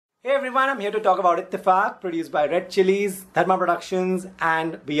Hey everyone, I'm here to talk about Ittefaq, produced by Red Chillies, Dharma Productions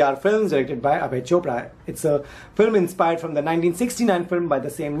and BR Films, directed by Abhay Chopra. It's a film inspired from the 1969 film by the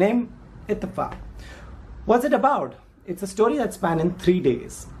same name, Ittefaq. What's it about? It's a story that spans in 3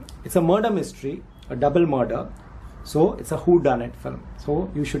 days. It's a murder mystery, a double murder, so it's a whodunit film. So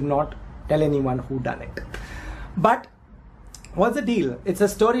you should not tell anyone whodunit. But what's the deal? It's a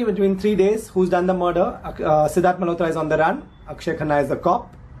story between 3 days. Who's done the murder? Sidharth Malhotra is on the run. Akshaye Khanna is the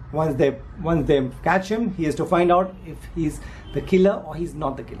cop. Once they catch him, he has to find out if he's the killer or he's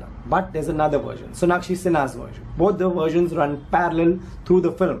not the killer. But there's another version, Sonakshi Sinha's version. Both the versions run parallel through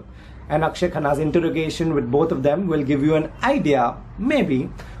the film. And Akshaye Khanna's interrogation with both of them will give you an idea, maybe,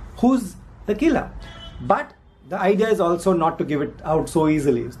 who's the killer. But the idea is also not to give it out so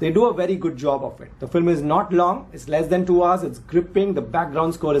easily. They do a very good job of it. The film is not long, it's less than 2 hours, it's gripping, the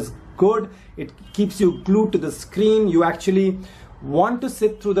background score is good, it keeps you glued to the screen, you actually want to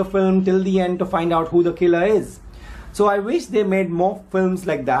sit through the film till the end to find out who the killer is. So I wish they made more films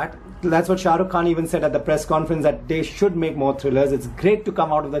like that. That's what Shah Rukh Khan even said at the press conference, that they should make more thrillers. It's great to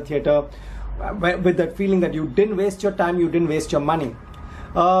come out of the theatre with that feeling that you didn't waste your time, you didn't waste your money.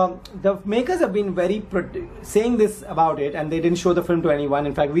 The makers have been very saying this about it, and they didn't show the film to anyone.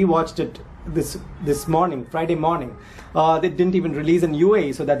 In fact, we watched it this morning, Friday morning. They didn't even release in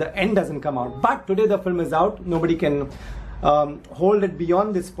UAE so that the end doesn't come out. But today the film is out. Nobody can hold it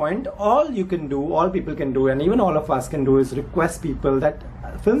beyond this point. All you can do, all people can do, and even all of us can do, is request people that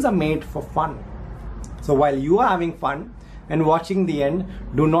films are made for fun. So while you are having fun and watching the end,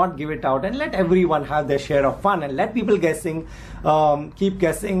 do not give it out, and let everyone have their share of fun, and let people guessing, keep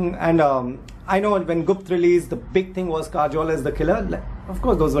guessing. And I know when Gupt released, the big thing was Kajol as the killer. Of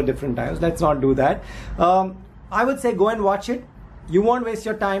course, those were different times. Let's not do that. I would say go and watch it. You won't waste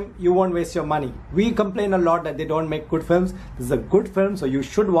your time, you won't waste your money. We complain a lot that they don't make good films. This is a good film, so you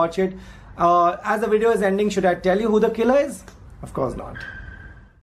should watch it. As the video is ending, should I tell you who the killer is? Of course not.